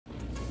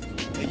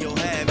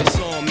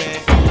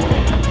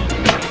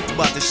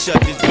to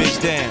shut this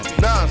bitch down.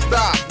 Nah,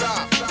 stop.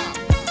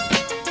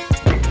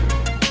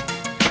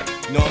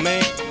 You know what I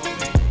mean?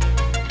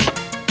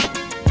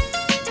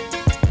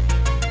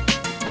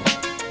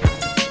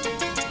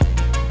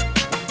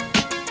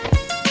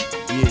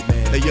 Yeah,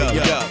 man. Hey,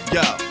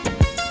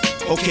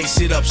 yo. Okay,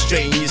 sit up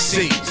straight in your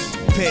seats.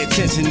 Pay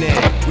attention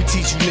now. We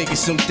teach you niggas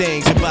some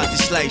things about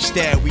this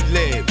lifestyle we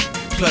live.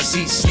 Plus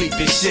eat, sleep,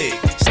 and shit.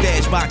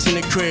 Stash box in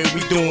the crib,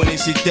 we doing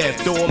this to death.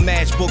 Throw a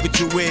matchbook at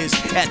your ears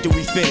after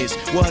we finish.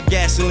 Well, her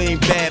gasoline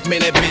bad,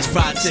 man, that bitch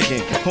fried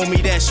chicken.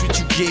 Homie, that's what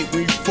you get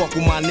when you fuck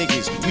with my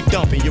niggas. We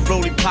dumping, your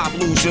rollie pop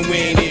loose and we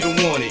ain't even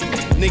want it.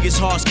 Niggas'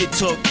 hearts get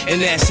took, and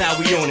that's how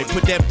we on it.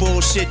 Put that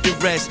bullshit to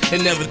rest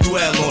and never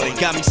dwell on it.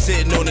 Got me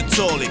sitting on the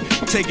toilet,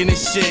 taking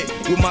this shit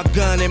with my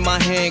gun in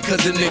my hand,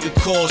 cause a nigga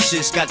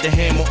cautious. Got the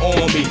hammer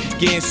on me,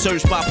 getting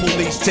searched by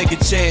police, taking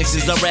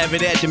chances. I'd rather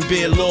that than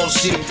be a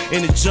lost shit.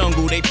 In the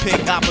jungle, they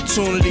pick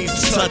opportunities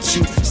to touch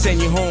you.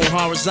 Send you home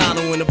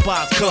horizontal in the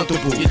box,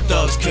 comfortable. Your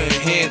thugs couldn't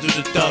handle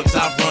the thugs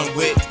I run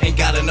with. Ain't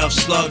got enough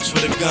slugs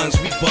for the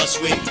guns we bust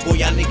with. Boy,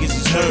 y'all niggas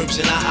is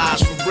herbs and our eyes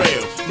for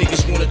real.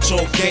 Niggas wanna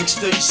talk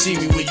gangster, you see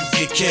me when you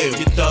get killed.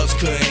 Your thugs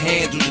couldn't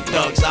handle the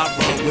thugs I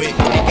run with.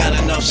 Ain't got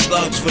enough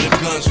slugs for the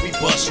guns we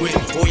bust with.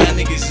 Boy, y'all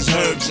niggas is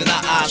herbs and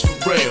our eyes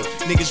for real.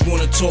 Niggas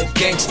wanna talk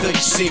gangster,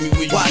 you see me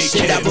when you Why get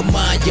should killed. I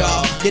remind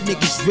y'all? The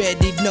niggas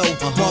ready know.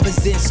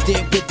 Marvin's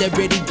instant with that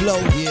ready blow.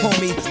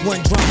 Homie,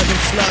 one drum of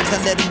them slugs,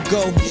 I let him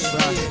go.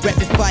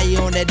 Rapid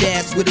fire on that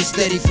ass with a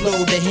steady flow.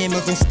 The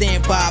hammers on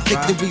standby,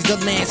 victories a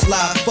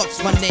landslide. Fucks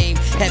my name,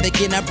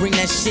 havoc and I bring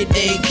that shit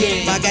a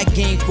game. I got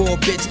game for a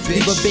bitch,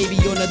 leave a baby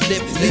on the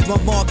lip. Leave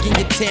my mark in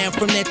your town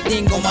from that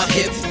thing on my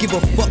hip. Give a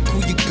fuck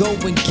who you go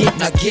and get,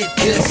 now get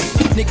this.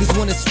 Niggas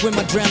wanna swim,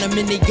 I drown them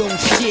in their own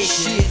shit.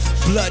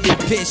 Blooded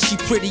bitch, she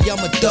pretty,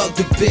 I'm a thug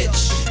the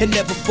bitch. And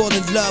never fall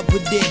in love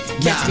with it.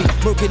 Catch me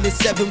broken in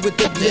 7 with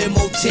the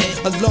limo 10.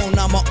 Alone,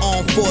 I'm an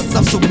armed force,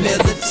 I'm so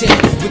militant.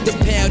 With the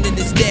pound in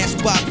this dash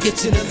box,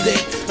 itching a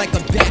lick. Like a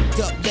backed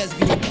up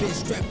lesbian bitch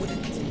strapped with a